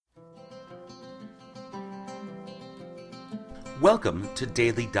Welcome to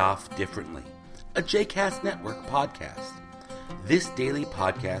Daily Daf Differently, a JCast Network podcast. This daily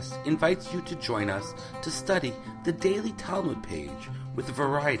podcast invites you to join us to study the daily Talmud page with a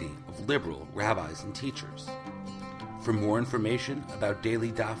variety of liberal rabbis and teachers. For more information about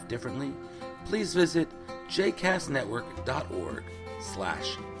Daily Daf Differently, please visit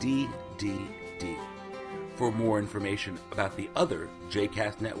jcastnetwork.org/DDD. For more information about the other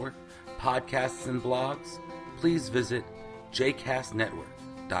JCast Network podcasts and blogs, please visit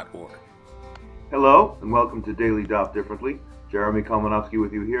jcastnetwork.org. Hello, and welcome to Daily Daf Differently. Jeremy Kalmanowski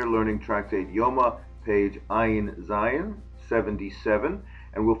with you here, learning Tractate Yoma, page Ayin Zayin, 77.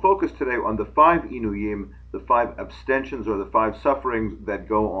 And we'll focus today on the 5 Inuyim, the 5 abstentions or the 5 sufferings that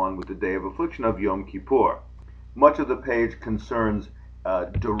go on with the day of affliction of Yom Kippur. Much of the page concerns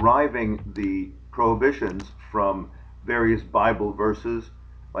deriving the prohibitions from various Bible verses,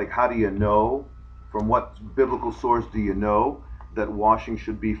 like how do you know, from what biblical source do you know that washing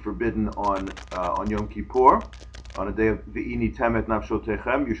should be forbidden on Yom Kippur, on a day of V'ini temet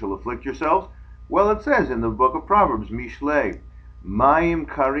nafshotechem, you shall afflict yourselves? Well, it says in the book of Proverbs, Mishlei, Mayim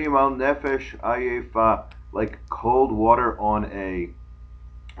karim al nefesh ayefa, like cold water on a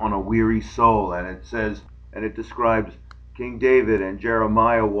weary soul. And it says, and it describes King David and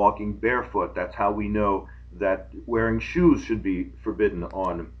Jeremiah walking barefoot. That's how we know that wearing shoes should be forbidden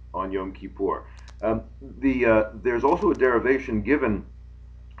on Yom Kippur. There's also a derivation given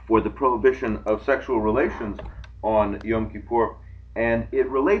for the prohibition of sexual relations on Yom Kippur, and it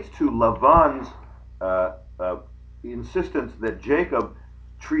relates to Lavan's insistence that Jacob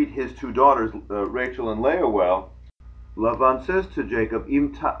treat his 2 daughters, Rachel and Leah, well. Lavan says to Jacob,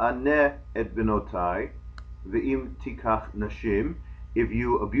 Im ta'aneh et benotai, ve'im tikach nashim, if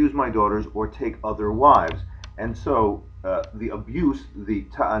you abuse my daughters or take other wives. And so the abuse, the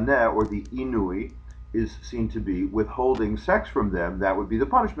ta'aneh or the inui, is seen to be withholding sex from them. That would be the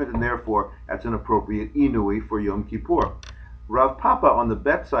punishment, and therefore that's an appropriate inui for Yom Kippur. Rav Papa on the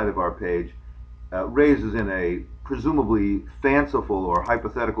bet side of our page raises in a presumably fanciful or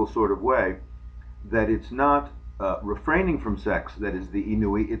hypothetical sort of way that it's not refraining from sex that is the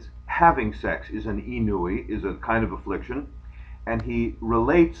inui, it's having sex is an inui, is a kind of affliction. And he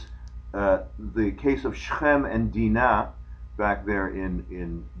relates the case of Shechem and Dinah back there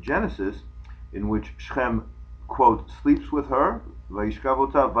in Genesis, in which Shechem, quote, sleeps with her,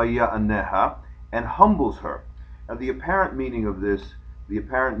 vayishkavota vaya'aneha, and humbles her. Now the apparent meaning of this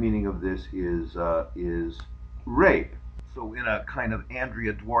is rape. So in a kind of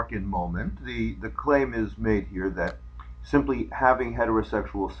Andrea Dworkin moment, the claim is made here that simply having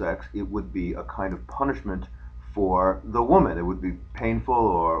heterosexual sex, it would be a kind of punishment for the woman. It would be painful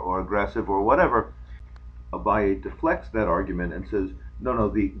or aggressive or whatever. Abaye deflects that argument and says, no,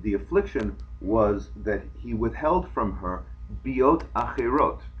 the affliction was that he withheld from her biot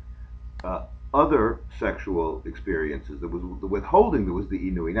acherot, other sexual experiences. There was the withholding, there was the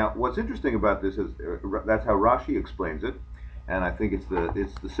inui. Now, what's interesting about this is, that's how Rashi explains it, and I think it's the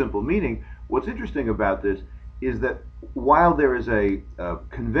simple meaning. What's interesting about this is that while there is a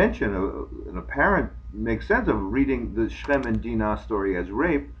convention, an apparent makes sense of reading the Shechem and Dinah story as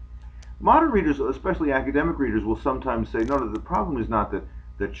rape, modern readers, especially academic readers, will sometimes say, no, the problem is not that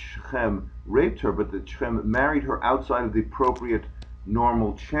Shechem raped her, but that Shechem married her outside of the appropriate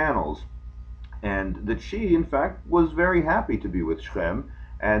normal channels, and that she, in fact, was very happy to be with Shechem,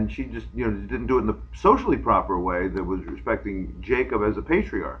 and she just, didn't do it in the socially proper way that was respecting Jacob as a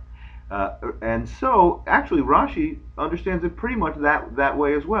patriarch. And so, actually, Rashi understands it pretty much that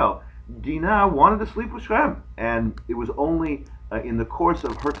way as well. Dinah wanted to sleep with Shechem, and it was only in the course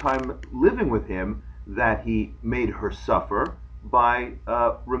of her time living with him that he made her suffer by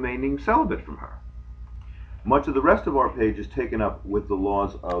remaining celibate from her. Much of the rest of our page is taken up with the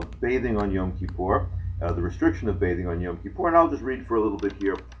laws of bathing on Yom Kippur, the restriction of bathing on Yom Kippur, and I'll just read for a little bit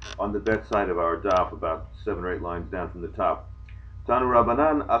here on the bet side of our daf, about 7 or 8 lines down from the top. Tanu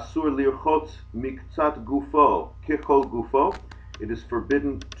Rabbanan asur lirchotz miktzat gufo kechol gufo. It is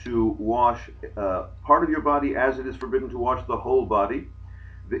forbidden to wash part of your body as it is forbidden to wash the whole body.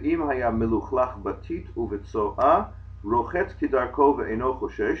 Ve'im haya meluchlach batit uvetzoa rochetz kidarko ve'eno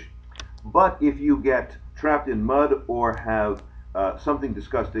choshesh. But if you get trapped in mud or have something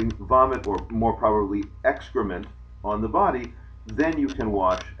disgusting, vomit or more probably excrement on the body, then you can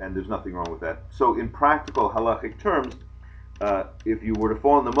wash, and there's nothing wrong with that. So in practical halachic terms, if you were to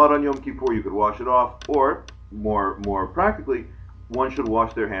fall in the mud on Yom Kippur, you could wash it off, or more practically, one should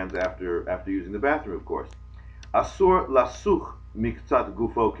wash their hands after using the bathroom, of course. Asur lasuch miktzat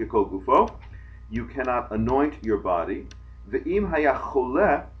gufo kekol gufo. You cannot anoint your body. Ve'im haya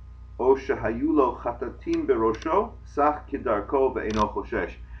choleh O shehayu lo chatatin berosho, sach kidarko ve'eno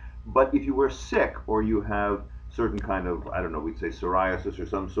choshesh. But if you were sick or you have certain kind of, I don't know, we'd say psoriasis or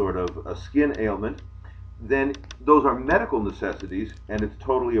some sort of a skin ailment, then those are medical necessities, and it's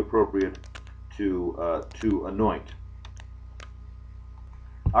totally appropriate to anoint.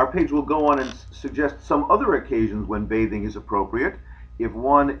 Our page will go on and suggest some other occasions when bathing is appropriate. If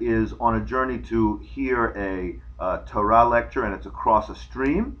one is on a journey to hear a Torah lecture and it's across a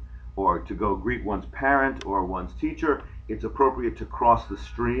stream, or to go greet one's parent or one's teacher, it's appropriate to cross the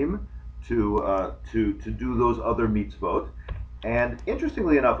stream to do those other mitzvot. And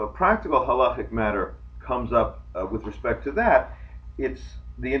interestingly enough, a practical halachic matter comes up with respect to that.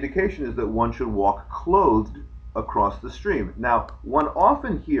 The indication is that one should walk clothed across the stream. Now, one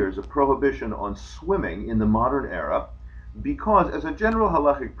often hears a prohibition on swimming in the modern era because, as a general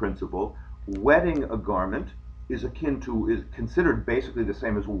halachic principle, wetting a garment is considered basically the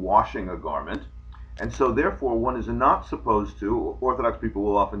same as washing a garment, and so therefore one is not supposed to, Orthodox people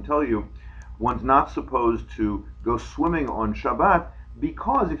will often tell you, one's not supposed to go swimming on Shabbat,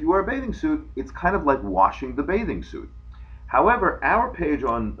 because if you wear a bathing suit, it's kind of like washing the bathing suit. However, our page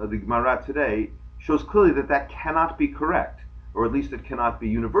on the Gemara today shows clearly that that cannot be correct, or at least it cannot be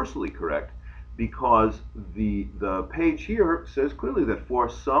universally correct, because the page here says clearly that for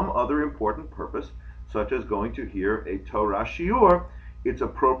some other important purpose, such as going to hear a Torah shiur, it's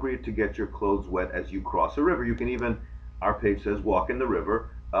appropriate to get your clothes wet as you cross a river. You can even, our page says, walk in the river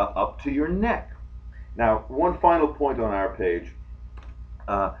up to your neck. Now, one final point on our page.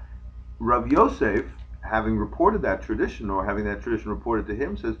 Rav Yosef, having reported that tradition, or having that tradition reported to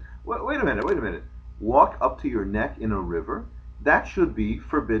him, says, wait a minute. Walk up to your neck in a river? That should be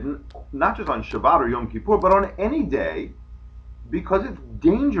forbidden, not just on Shabbat or Yom Kippur, but on any day, because it's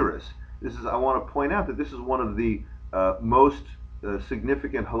dangerous. I want to point out that this is one of the most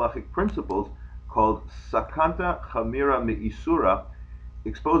significant halachic principles called Sakanta Chamira Me'isura.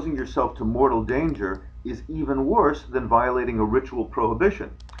 Exposing yourself to mortal danger is even worse than violating a ritual prohibition.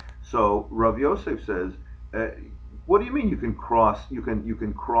 So Rav Yosef says, what do you mean you can cross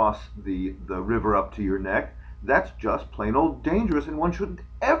the river up to your neck? That's just plain old dangerous, and one shouldn't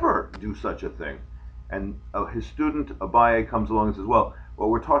ever do such a thing. And his student Abaye comes along and says, well, what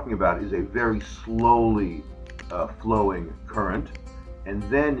we're talking about is a very slowly flowing current, and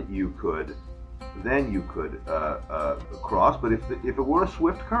then you could cross. But if it were a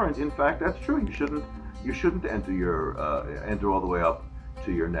swift current, in fact, that's true. You shouldn't enter all the way up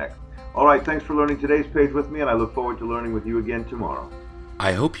to your neck. All right, thanks for learning today's page with me, and I look forward to learning with you again tomorrow.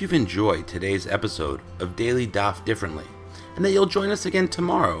 I hope you've enjoyed today's episode of Daily Daf Differently, and that you'll join us again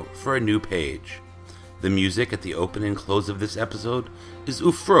tomorrow for a new page. The music at the open and close of this episode is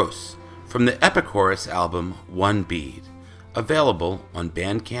Ufros from the Epichorus album One Bead, available on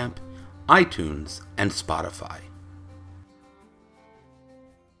Bandcamp, iTunes, and Spotify.